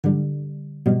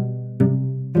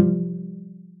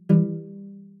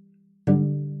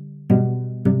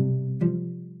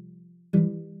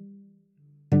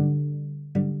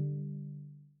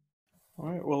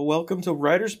welcome to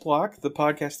Writer's Block, the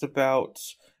podcast about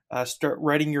start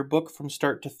writing your book from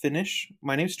start to finish.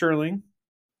 My name's Sterling.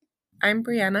 I'm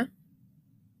Brianna.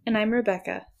 And I'm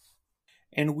Rebecca.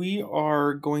 And we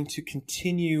are going to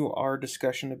continue our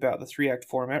discussion about the 3-act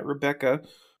format.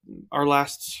 Our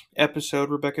last episode,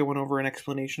 Rebecca went over an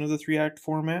explanation of the 3-act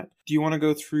format. Do you want to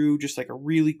go through just like a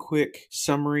really quick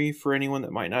summary for anyone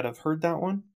that might not have heard that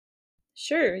one?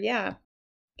 Sure, yeah.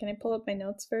 Can I pull up my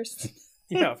notes first?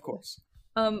 Yeah, of course.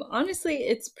 Honestly,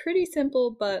 it's pretty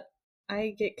simple, but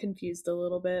I get confused a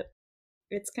little bit.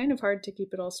 It's kind of hard to keep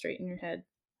it all straight in your head.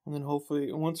 And then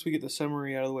hopefully, once we get the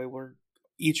summary out of the way, we're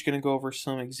each going to go over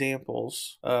some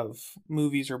examples of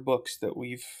movies or books that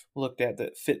we've looked at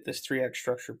that fit this 3-act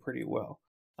structure pretty well.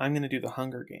 I'm going to do The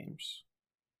Hunger Games.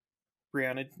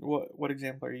 Brianna, what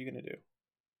example are you going to do?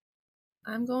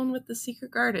 I'm going with The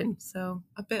Secret Garden, so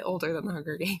a bit older than The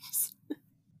Hunger Games.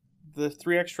 The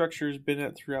 3-act structure has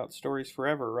been throughout stories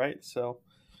forever, right? So,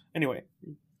 anyway,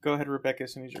 go ahead, Rebecca,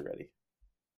 as soon as you're ready.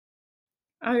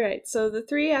 Alright, so the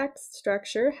 3-act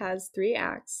structure has 3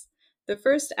 acts. The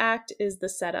first act is the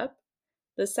setup,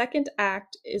 the second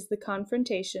act is the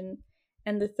confrontation,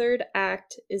 and the third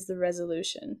act is the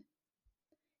resolution.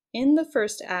 In the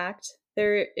first act,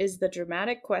 there is the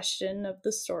dramatic question of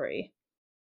the story.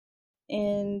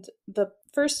 And the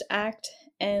first act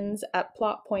ends at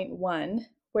plot point 1,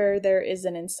 where there is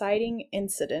an inciting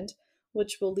incident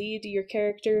which will lead your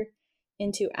character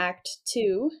into Act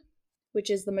 2, which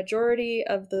is the majority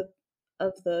of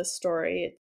the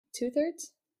story.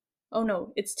 2/3? Oh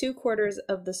no, it's 2/4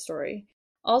 of the story.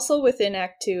 Also within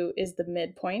Act 2 is the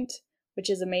midpoint, which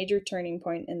is a major turning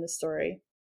point in the story.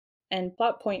 And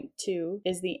plot point 2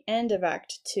 is the end of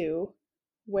Act 2,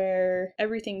 where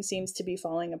everything seems to be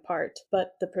falling apart,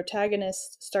 but the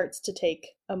protagonist starts to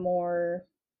take a more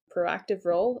proactive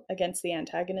role against the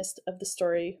antagonist of the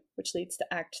story, which leads to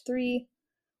Act 3,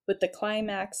 with the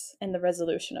climax and the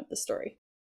resolution of the story.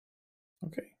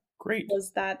 Okay, great.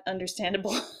 Was that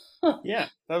understandable? Yeah,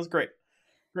 that was great.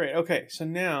 Great. Okay, so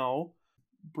now,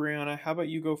 Brianna, how about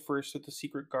you go first with The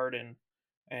Secret Garden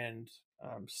and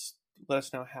let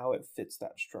us know how it fits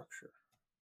that structure.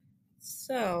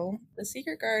 So, The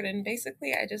Secret Garden,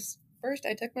 basically, I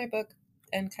took my book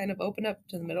and kind of opened up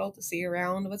to the middle to see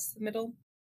around what's the middle.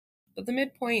 But the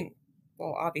midpoint,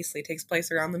 well, obviously takes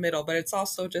place around the middle, but it's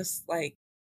also just like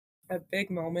a big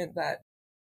moment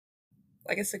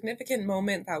a significant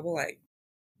moment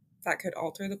that could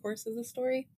alter the course of the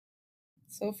story.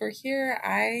 So for here,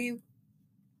 I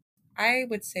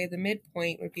would say the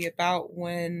midpoint would be about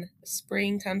when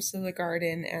Spring comes to the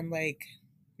garden and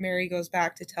Mary goes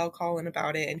back to tell Colin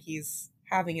about it and he's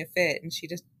having a fit and she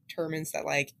determines that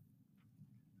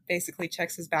basically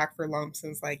checks his back for lumps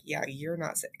and is like, yeah, you're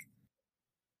not sick.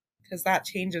 Because that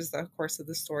changes the course of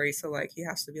the story. So he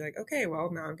has to be like, okay, well,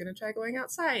 now I'm going to try going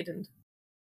outside and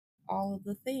all of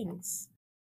the things.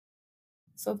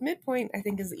 So the midpoint, I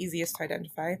think, is the easiest to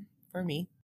identify for me.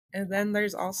 And then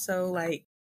there's also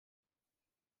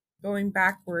going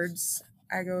backwards,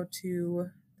 I go to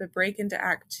the break into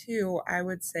Act 2, I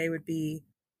would say would be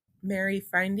Mary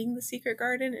finding the secret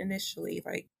garden initially.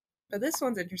 But this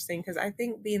one's interesting because I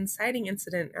think the inciting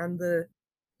incident and the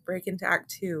break into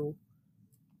Act 2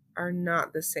 are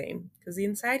not the same. Because the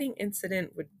inciting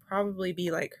incident would probably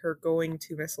be her going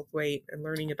to Misselthwaite and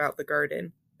learning about the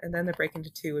garden. And then the break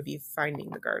into 2 would be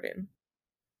finding the garden.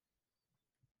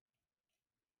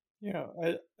 Yeah,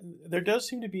 there does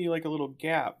seem to be a little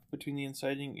gap between the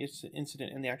inciting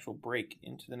incident and the actual break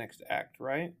into the next act,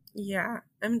 right? Yeah,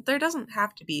 I mean, there doesn't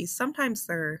have to be. Sometimes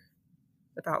they're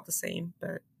about the same,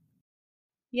 but...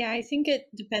 Yeah, I think it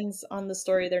depends on the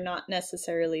story. They're not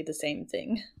necessarily the same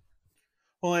thing.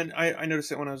 Well, and I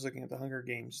noticed it when I was looking at the Hunger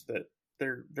Games that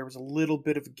there was a little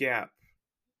bit of a gap,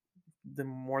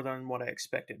 more than what I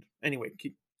expected. Anyway,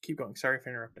 keep going. Sorry for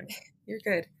interrupting. You're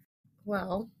good.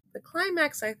 Well, the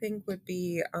climax, I think, would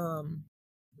be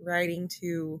writing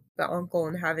to the uncle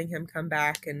and having him come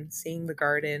back and seeing the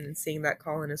garden and seeing that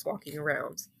Colin is walking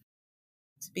around.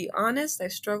 To be honest, I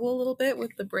struggle a little bit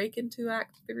with the break into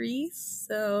Act 3,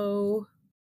 so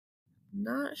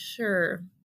not sure.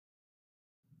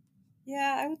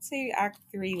 Yeah, I would say Act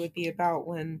 3 would be about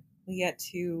when we get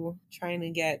to trying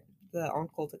to get the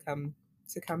uncle to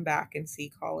come back and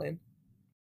see Colin.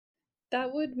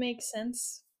 That would make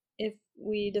sense if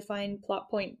we define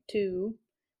plot point 2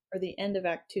 or the end of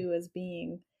Act 2 as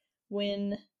being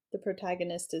when the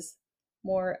protagonist is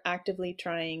more actively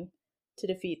trying to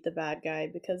defeat the bad guy,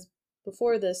 because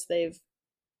before this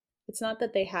it's not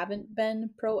that they haven't been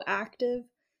proactive,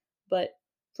 but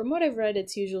from what I've read,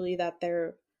 it's usually that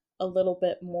they're a little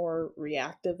bit more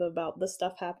reactive about the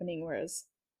stuff happening, whereas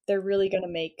they're really going to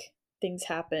make things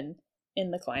happen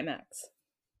in the climax.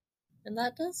 And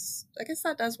I guess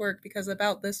that does work, because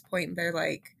about this point they're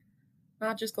like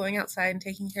not just going outside and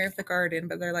taking care of the garden,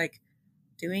 but they're like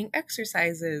doing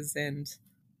exercises, and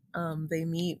they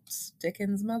meet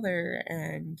Dickens' mother,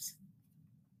 and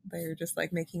they're just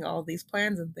like making all these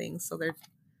plans and things. So they're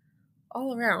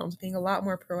all around being a lot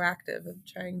more proactive and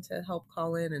trying to help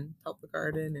Colin and help the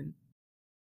garden and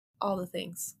all the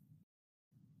things.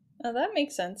 Now that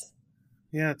makes sense.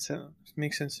 Yeah, it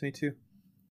makes sense to me too.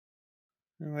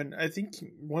 And I think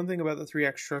one thing about the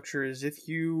 3-act structure is if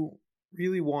you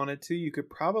really wanted to, you could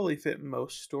probably fit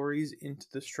most stories into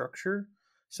the structure.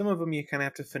 Some of them you kind of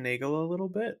have to finagle a little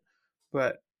bit,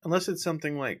 but unless it's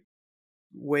something like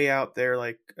way out there,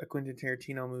 like a Quentin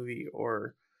Tarantino movie,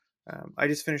 or I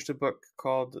just finished a book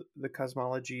called The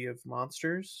Cosmology of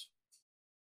Monsters.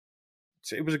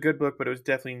 So it was a good book, but it was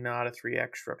definitely not a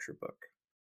 3-act structure book.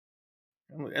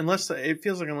 Unless it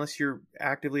feels like unless you're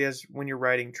actively, as when you're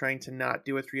writing, trying to not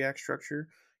do a 3-act structure,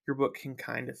 your book can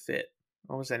kind of fit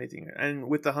almost anything. And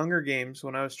with the Hunger Games,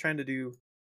 when I was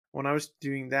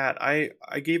doing that, I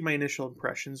gave my initial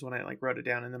impressions when I like wrote it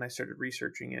down, and then I started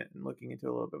researching it and looking into it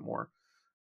a little bit more.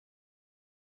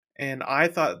 And I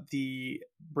thought the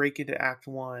break into Act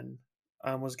 1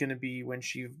 was going to be when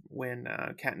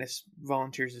Katniss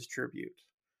volunteers as tribute,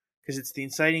 because it's the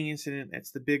inciting incident.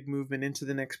 It's the big movement into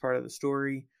the next part of the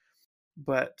story.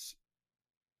 But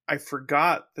I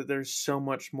forgot that there's so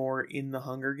much more in the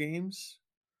Hunger Games.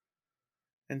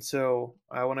 And so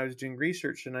when I was doing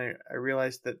research, and I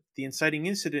realized that the inciting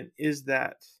incident is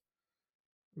that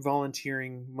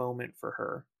volunteering moment for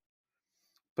her.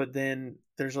 But then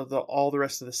there's all the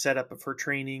rest of the setup of her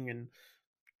training and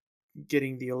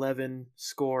getting the 11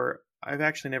 score. I've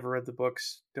actually never read the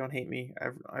books. Don't hate me.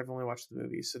 I've only watched the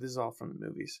movies, so this is all from the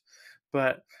movies.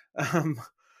 But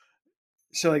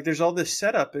so like there's all this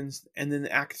setup, and then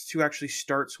Act 2 actually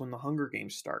starts when the Hunger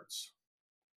Games starts,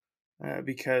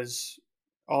 because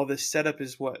all this setup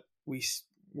is what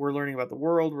we're learning about the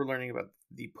world. We're learning about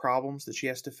the problems that she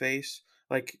has to face.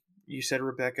 Like you said,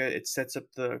 Rebecca, it sets up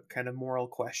the kind of moral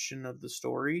question of the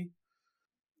story,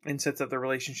 and sets up the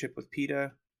relationship with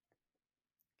Peeta.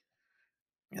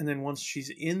 And then once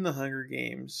she's in the Hunger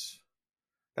Games,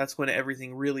 that's when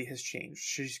everything really has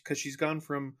changed. Because she's gone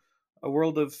from a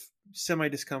world of semi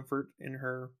discomfort in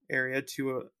her area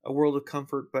to a world of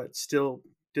comfort, but still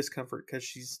discomfort because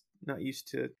she's not used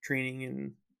to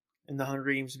training and the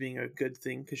Hunger Games being a good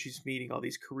thing because she's meeting all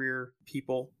these career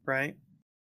people, right?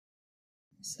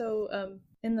 So,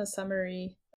 in the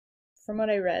summary, from what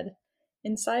I read,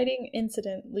 inciting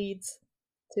incident leads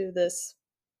to this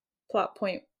plot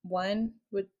point 1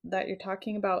 that you're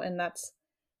talking about, and that's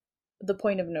the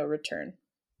point of no return.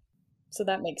 So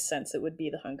that makes sense. It would be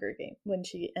the Hunger Game when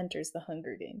she enters the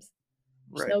Hunger Games.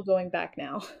 There's no going back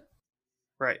now.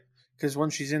 Right. Because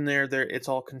once she's in there, it's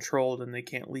all controlled and they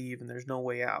can't leave and there's no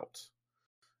way out.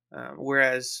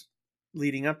 Whereas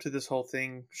leading up to this whole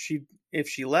thing, if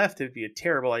she left, it'd be a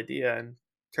terrible idea and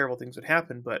terrible things would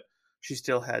happen, but she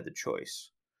still had the choice.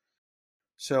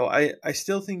 So I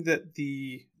still think that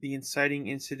the inciting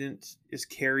incident is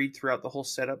carried throughout the whole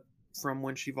setup from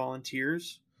when she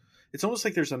volunteers. It's almost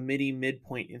like there's a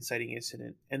midpoint inciting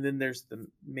incident, and then there's the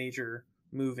major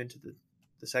move into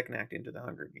the second act into the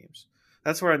Hunger Games.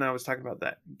 That's where I was talking about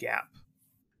that gap.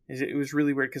 It was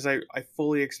really weird because I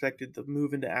fully expected the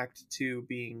move into Act 2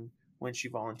 being when she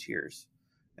volunteers,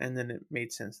 and then it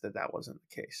made sense that that wasn't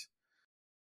the case.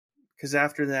 Because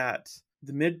after that,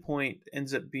 the midpoint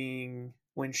ends up being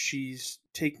when she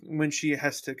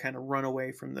has to kind of run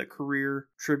away from the career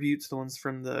tributes, the ones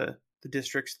from the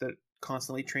districts that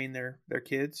constantly train their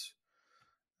kids.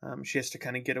 She has to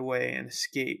kind of get away and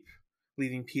escape,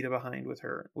 leaving Peeta behind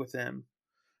with them,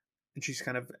 and she's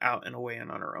kind of out and away and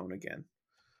on her own again.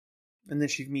 And then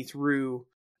she meets Rue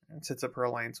and sets up her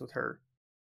alliance with her.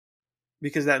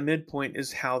 Because that midpoint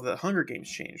is how the Hunger Games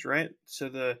changed, right? So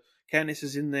the Katniss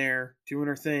is in there doing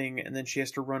her thing, and then she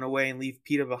has to run away and leave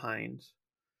Peeta behind.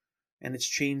 And it's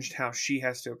changed how she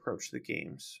has to approach the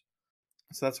games.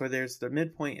 So that's why there's the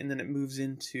midpoint, and then it moves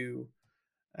into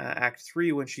Act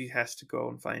 3 when she has to go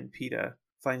and find Peeta,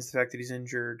 finds the fact that he's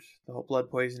injured, the whole blood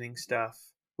poisoning stuff,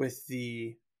 with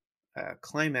the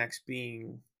climax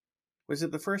being... Was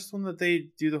it the first one that they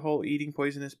do the whole eating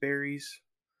poisonous berries?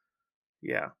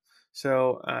 Yeah.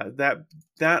 So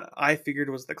that I figured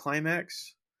was the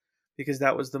climax, because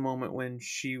that was the moment when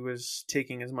she was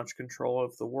taking as much control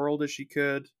of the world as she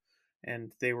could,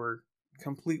 and they were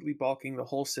completely balking the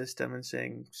whole system and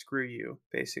saying, screw you,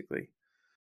 basically.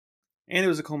 And it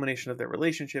was a culmination of their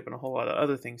relationship and a whole lot of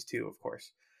other things too, of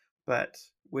course. But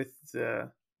with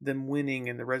the them winning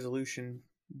and the resolution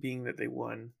being that they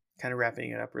won, kind of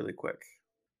wrapping it up really quick.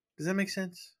 Does that make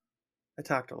sense? I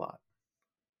talked a lot.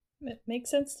 It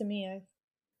makes sense to me.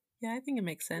 Yeah, I think it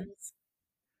makes sense.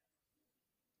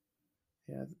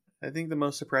 Yeah, I think the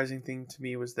most surprising thing to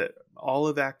me was that all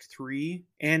of Act 3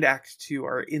 and Act 2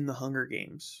 are in the Hunger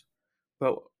Games.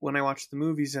 But when I watched the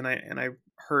movies and I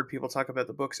heard people talk about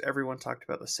the books, everyone talked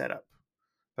about the setup,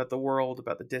 about the world,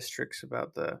 about the districts,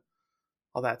 about the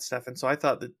all that stuff. And so I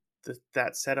thought that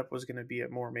that setup was going to be a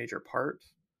more major part.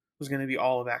 It was going to be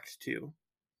all of Act 2,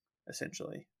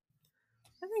 essentially.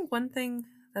 I think one thing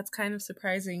that's kind of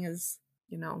surprising is,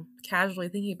 casually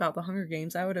thinking about the Hunger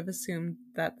Games, I would have assumed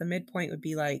that the midpoint would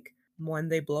be like when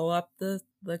they blow up the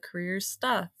career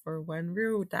stuff or when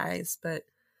Rue dies, but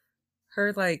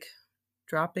her like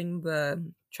dropping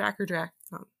the tracker jack.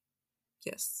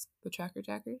 Yes, the tracker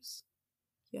jackers.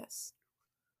 Yes.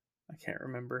 I can't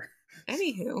remember.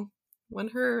 Anywho, when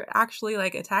her actually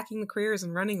like attacking the careers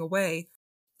and running away,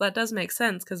 that does make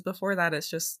sense because before that it's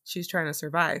just she's trying to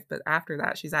survive, but after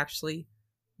that she's actually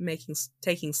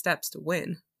taking steps to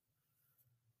win.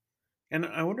 And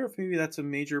I wonder if maybe that's a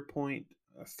major point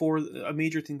for a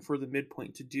major thing for the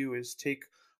midpoint to do is take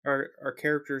our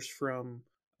characters from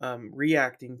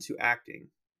reacting to acting,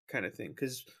 kind of thing.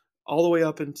 Because all the way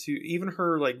up into even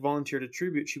her like volunteer to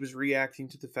tribute, she was reacting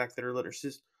to the fact that her litter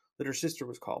sister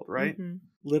was called, right? Mm-hmm.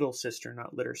 Little sister,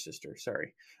 not litter sister.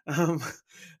 Sorry. And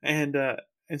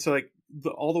so like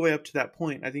all the way up to that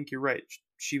point, I think you're right.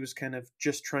 She was kind of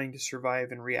just trying to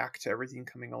survive and react to everything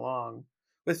coming along,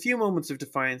 with a few moments of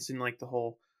defiance in like the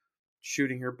whole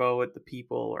shooting her bow at the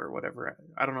people or whatever.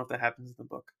 I don't know if that happens in the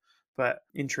book, but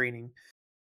in training.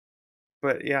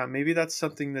 But yeah, maybe that's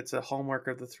something that's a hallmark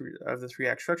of the three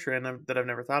act structure, and that I've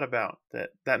never thought about.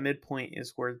 That midpoint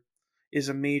is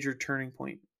a major turning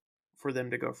point for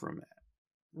them to go from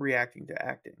reacting to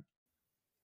acting.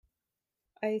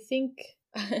 I think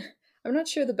I'm not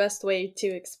sure the best way to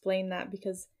explain that,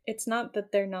 because it's not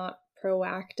that they're not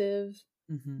proactive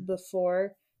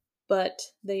before, but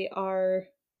they are.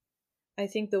 I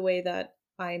think the way that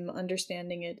I'm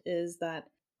understanding it is that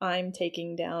I'm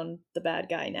taking down the bad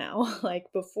guy now. Like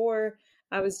before,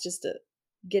 I was just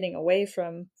getting away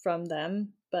from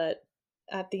them, but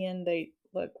at the end, they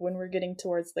look, when we're getting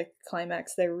towards the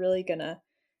climax, they're really gonna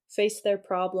face their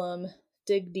problem,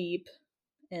 dig deep,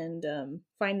 and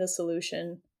find the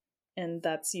solution. And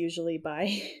that's usually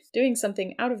by doing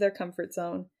something out of their comfort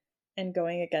zone and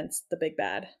going against the big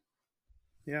bad.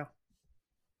 Yeah,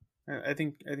 I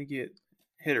think you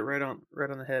hit it right on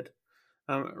the head.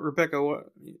 Rebecca,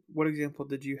 what example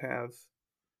did you have?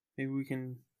 Maybe we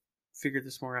can figure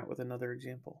this more out with another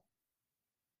example.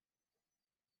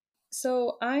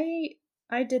 So I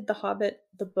did The Hobbit,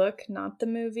 the book, not the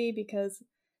movie, because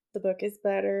the book is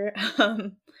better.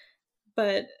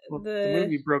 But the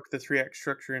movie broke the three act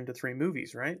structure into 3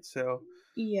 movies, right? So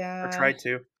yeah, or tried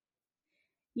to.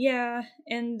 Yeah,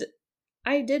 and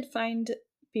I did find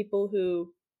people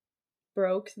who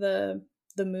broke the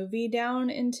movie down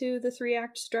into the 3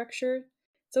 act structure,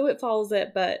 so it follows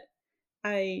it. But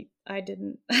I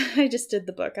didn't. I just did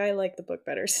the book. I like the book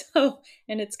better. So,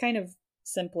 and it's kind of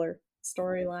simpler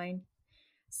storyline.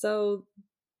 So,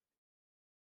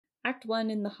 Act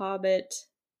 1 in The Hobbit,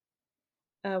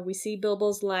 we see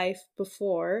Bilbo's life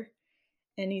before,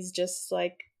 and he's just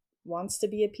like wants to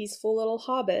be a peaceful little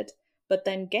hobbit. But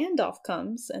then Gandalf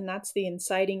comes, and that's the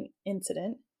inciting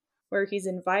incident where he's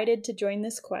invited to join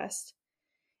this quest.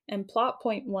 And plot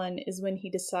point 1 is when he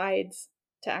decides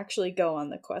to actually go on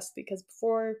the quest, because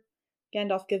before when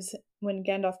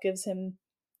Gandalf gives him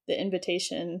the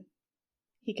invitation,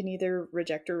 he can either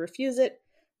reject or refuse it,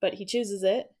 but he chooses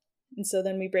it. And so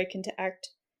then we break into Act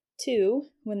 2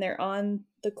 when they're on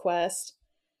the quest,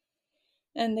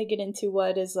 and they get into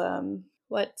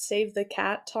what Save the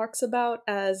Cat talks about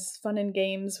as fun and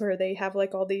games, where they have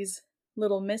like all these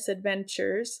little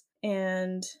misadventures,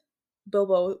 and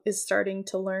Bilbo is starting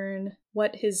to learn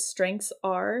what his strengths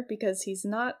are, because he's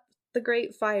not the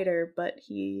great fighter, but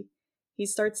he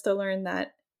starts to learn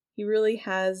that he really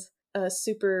has a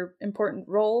super important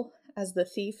role as the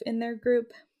thief in their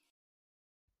group.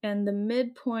 And the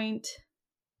midpoint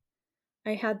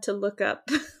I had to look up,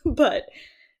 but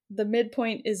the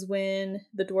midpoint is when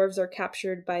the dwarves are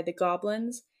captured by the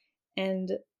goblins,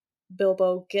 and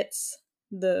Bilbo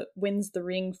wins the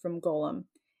ring from Gollum.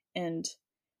 And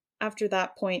after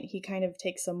that point, he kind of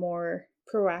takes a more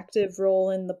proactive role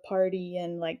in the party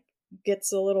and like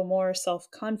gets a little more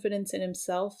self-confidence in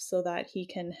himself, so that he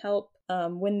can help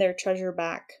win their treasure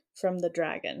back from the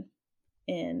dragon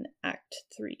in Act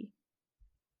 3.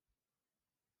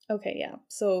 Okay, yeah.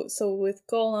 So with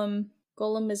Gollum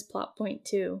Golem is plot point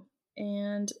 2.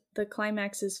 And the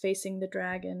climax is facing the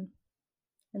dragon.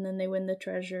 And then they win the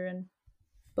treasure, and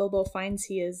Bilbo finds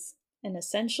he is an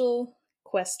essential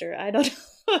quester. I don't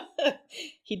know.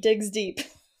 He digs deep.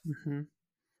 Mm-hmm.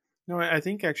 No, I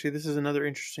think actually this is another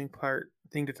interesting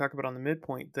thing to talk about on the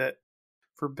midpoint, that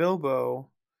for Bilbo,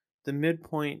 the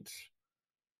midpoint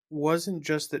wasn't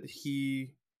just that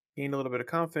he gained a little bit of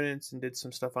confidence and did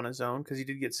some stuff on his own, because he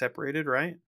did get separated,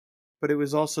 right? But it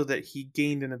was also that he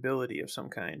gained an ability of some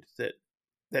kind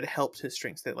that helped his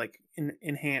strengths, that like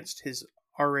enhanced his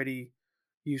already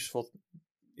useful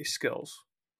skills.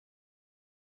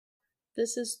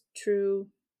 This is true.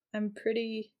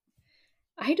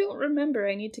 I don't remember.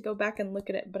 I need to go back and look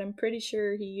at it, but I'm pretty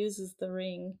sure he uses the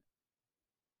ring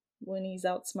when he's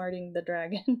outsmarting the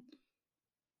dragon.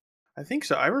 I think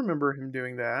so. I remember him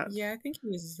doing that. Yeah, I think he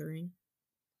uses the ring.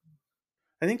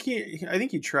 I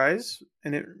think he tries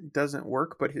and it doesn't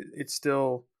work, but it's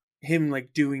still him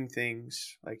like doing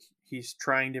things, like he's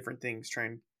trying different things,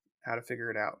 trying how to figure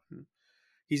it out. And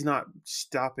he's not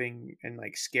stopping and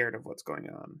like scared of what's going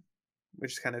on,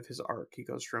 which is kind of his arc. He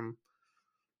goes from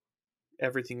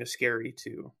everything is scary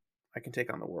to I can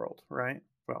take on the world, right?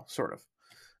 Well, sort of.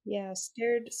 Yeah,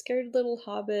 scared little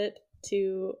hobbit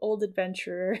to old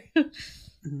adventurer.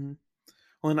 Mm-hmm.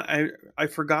 Well, and I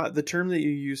forgot the term that you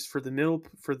used for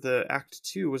the Act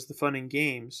 2 was the fun and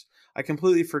games. I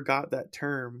completely forgot that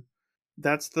term.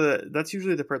 That's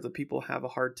usually the part that people have a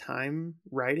hard time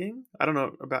writing. I don't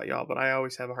know about y'all, but I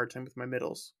always have a hard time with my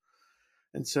middles.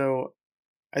 And so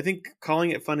I think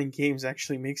calling it fun and games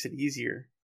actually makes it easier,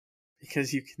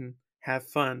 because you can have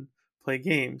fun, play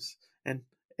games, and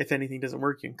if anything doesn't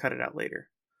work, you can cut it out later.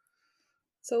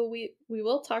 So we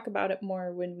will talk about it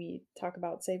more when we talk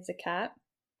about Save the Cat.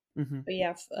 Mm-hmm. But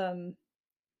yeah,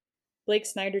 Blake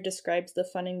Snyder describes the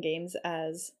fun and games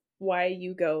as why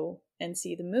you go and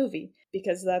see the movie,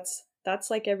 because that's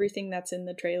like everything that's in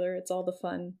the trailer. It's all the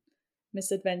fun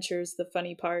misadventures, the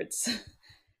funny parts,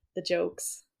 the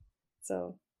jokes.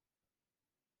 So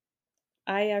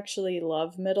I actually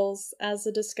love middles as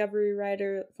a discovery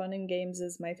writer. Fun and games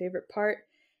is my favorite part,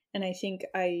 and I think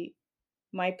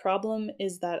my problem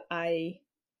is that I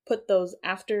put those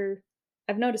after.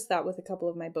 I've noticed that with a couple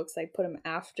of my books, I put them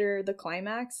after the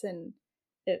climax, and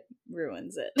it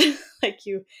ruins it. Like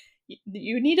you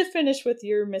need to finish with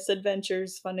your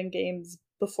misadventures, fun and games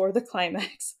before the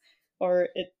climax, or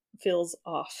it feels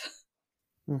off.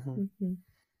 Mm-hmm. Mm-hmm.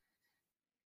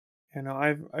 You know,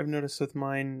 I've noticed with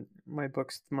my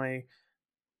books, I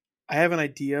have an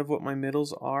idea of what my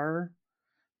middles are,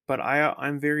 but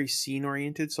I'm very scene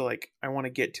oriented. So like I want to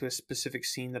get to a specific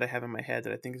scene that I have in my head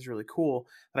that I think is really cool,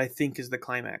 that I think is the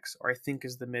climax, or I think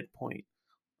is the midpoint,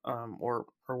 or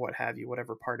what have you,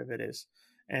 whatever part of it is.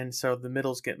 And so the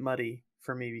middles get muddy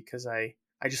for me because I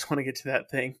just want to get to that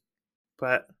thing.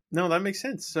 But no, that makes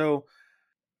sense. So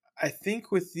I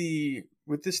think with the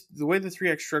way the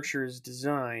 3-act structure is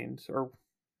designed, or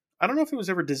I don't know if it was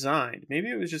ever designed. Maybe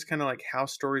it was just kind of like how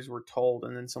stories were told,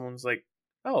 and then someone's like,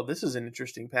 "Oh, this is an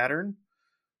interesting pattern."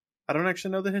 I don't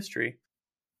actually know the history.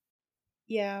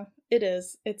 Yeah, it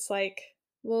is. It's like,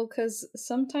 well, because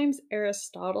sometimes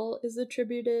Aristotle is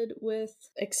attributed with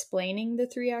explaining the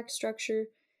 3-act structure.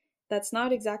 That's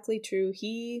not exactly true.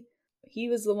 He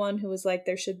was the one who was like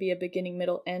there should be a beginning,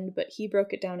 middle, end, but he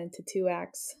broke it down into 2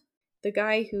 acts. The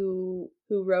guy who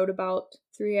wrote about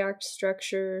 3-act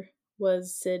structure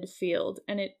was Sid Field,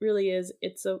 and it really is.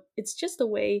 It's just a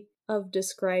way of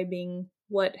describing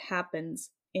what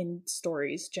happens in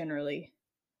stories generally,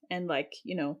 and like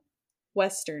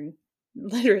Western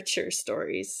literature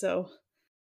stories. So,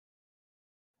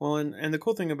 Well, and the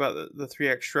cool thing about the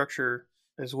 3-act structure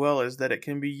as well is that it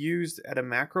can be used at a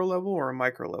macro level or a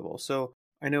micro level. So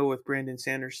I know with Brandon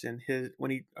Sanderson,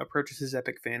 when he approaches his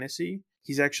epic fantasy,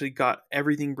 he's actually got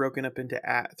everything broken up into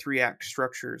 3-act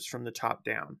structures from the top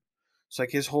down. So like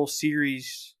his whole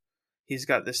series, he's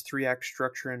got this 3-act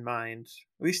structure in mind.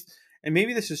 At least, and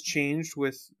maybe this has changed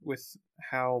with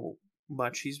how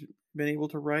much he's been able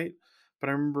to write. But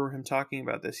I remember him talking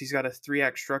about this. He's got a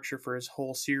 3-act structure for his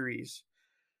whole series,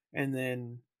 and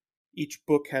then each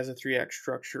book has a 3-act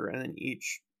structure, and then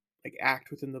each like act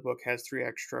within the book has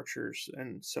 3-act structures,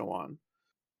 and so on.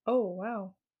 oh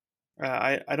wow.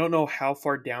 I don't know how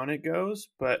far down it goes,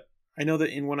 but I know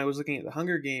that when I was looking at the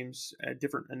Hunger Games,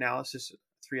 different analysis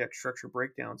 3-act structure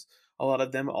breakdowns, a lot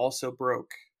of them also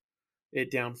broke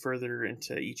it down further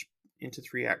into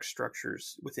 3-act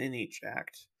structures within each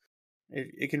act.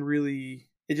 It can really,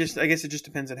 I guess it just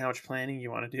depends on how much planning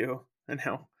you want to do and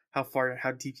how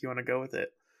deep you want to go with it.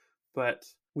 But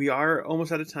we are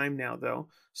almost out of time now, though.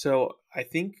 So I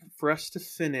think for us to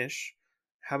finish,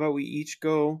 how about we each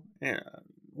go?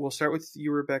 We'll start with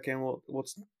you, Rebecca, and we'll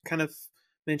kind of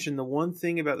mention the one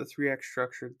thing about the 3-act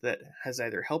structure that has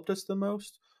either helped us the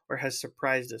most or has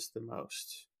surprised us the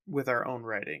most with our own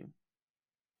writing.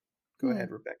 Go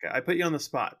ahead, Rebecca. I put you on the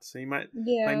spot, so you might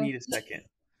need a second.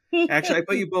 Actually, I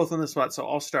put you both on the spot, so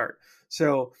I'll start.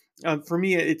 So for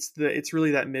me, it's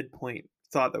really that midpoint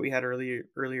thought that we had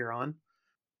earlier on.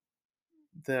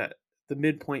 The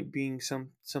midpoint being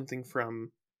something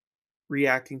from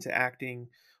reacting to acting,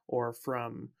 or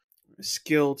from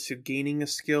skill to gaining a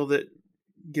skill that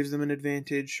gives them an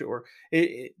advantage, or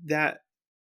that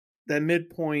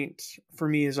midpoint for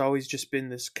me has always just been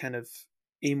this kind of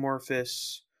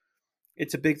amorphous.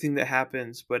 It's a big thing that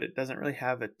happens, but it doesn't really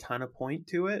have a ton of point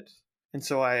to it. And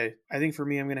so I think for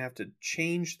me, I'm going to have to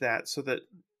change that so that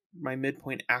my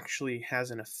midpoint actually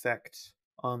has an effect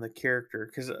on the character.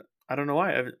 Because I don't know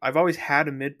why. I've always had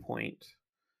a midpoint,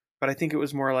 but I think it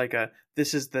was more like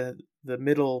this is the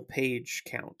middle page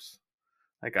count.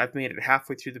 Like I've made it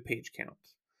halfway through the page count,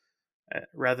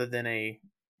 rather than a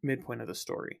midpoint of the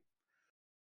story.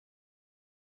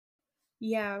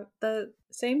 Yeah, the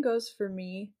same goes for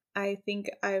me. I think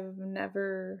I've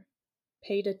never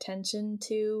paid attention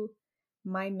to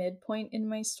my midpoint in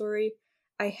my story.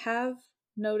 I have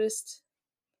noticed,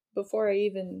 before I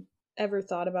even ever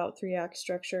thought about 3-act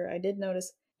structure, I did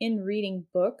notice in reading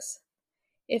books,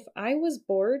 if I was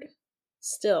bored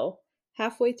still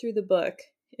halfway through the book,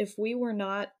 if we were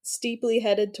not steeply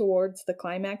headed towards the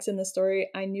climax in the story,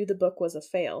 I knew the book was a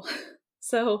fail.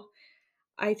 So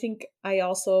I think I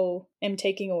also am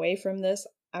taking away from this.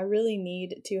 I really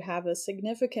need to have a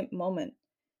significant moment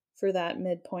for that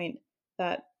midpoint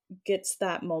that gets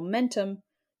that momentum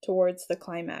towards the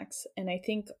climax. And I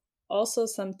think also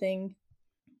something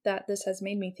that this has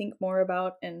made me think more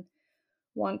about and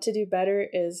want to do better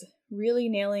is really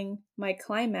nailing my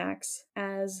climax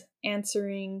as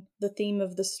answering the theme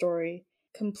of the story,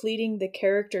 completing the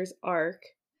character's arc,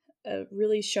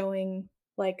 really showing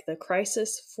like the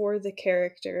crisis for the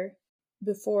character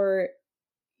before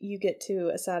you get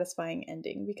to a satisfying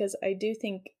ending, because I do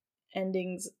think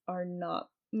endings are not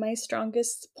my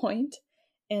strongest point,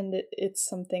 and it's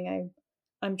something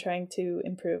I'm trying to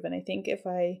improve. And I think if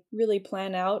I really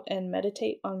plan out and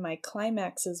meditate on my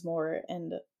climaxes more,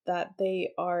 and that they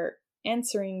are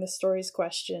answering the story's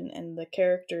question and the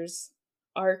character's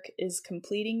arc is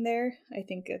completing there, I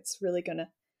think it's really going to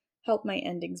help my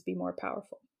endings be more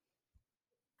powerful.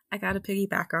 I gotta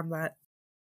piggyback on that,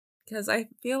 because I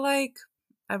feel like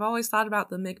I've always thought about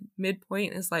the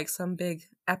midpoint as like some big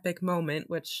epic moment,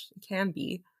 which it can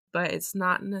be, but it's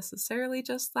not necessarily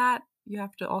just that. You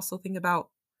have to also think about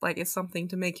like it's something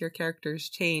to make your characters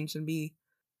change and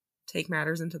take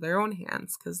matters into their own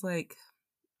hands. Because like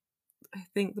I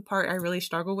think the part I really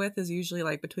struggle with is usually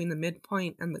like between the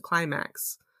midpoint and the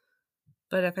climax.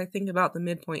 But if I think about the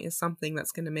midpoint as something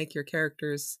that's going to make your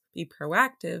characters be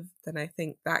proactive, then I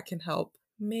think that can help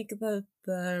make the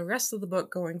rest of the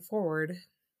book going forward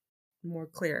more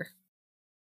clear.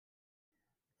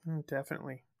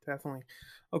 Definitely.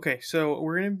 Okay, so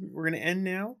we're gonna end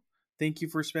now. Thank you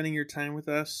for spending your time with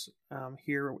us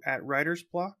here at Writer's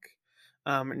Block.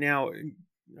 Now,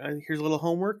 here's a little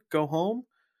homework. Go home,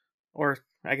 or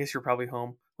I guess you're probably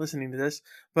home listening to this,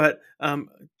 but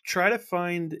try to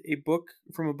find a book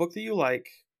that you like.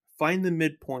 Find the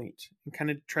midpoint and kind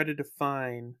of try to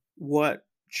define what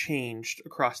changed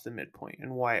across the midpoint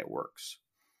and why it works.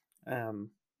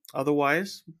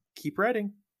 Otherwise, keep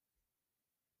writing.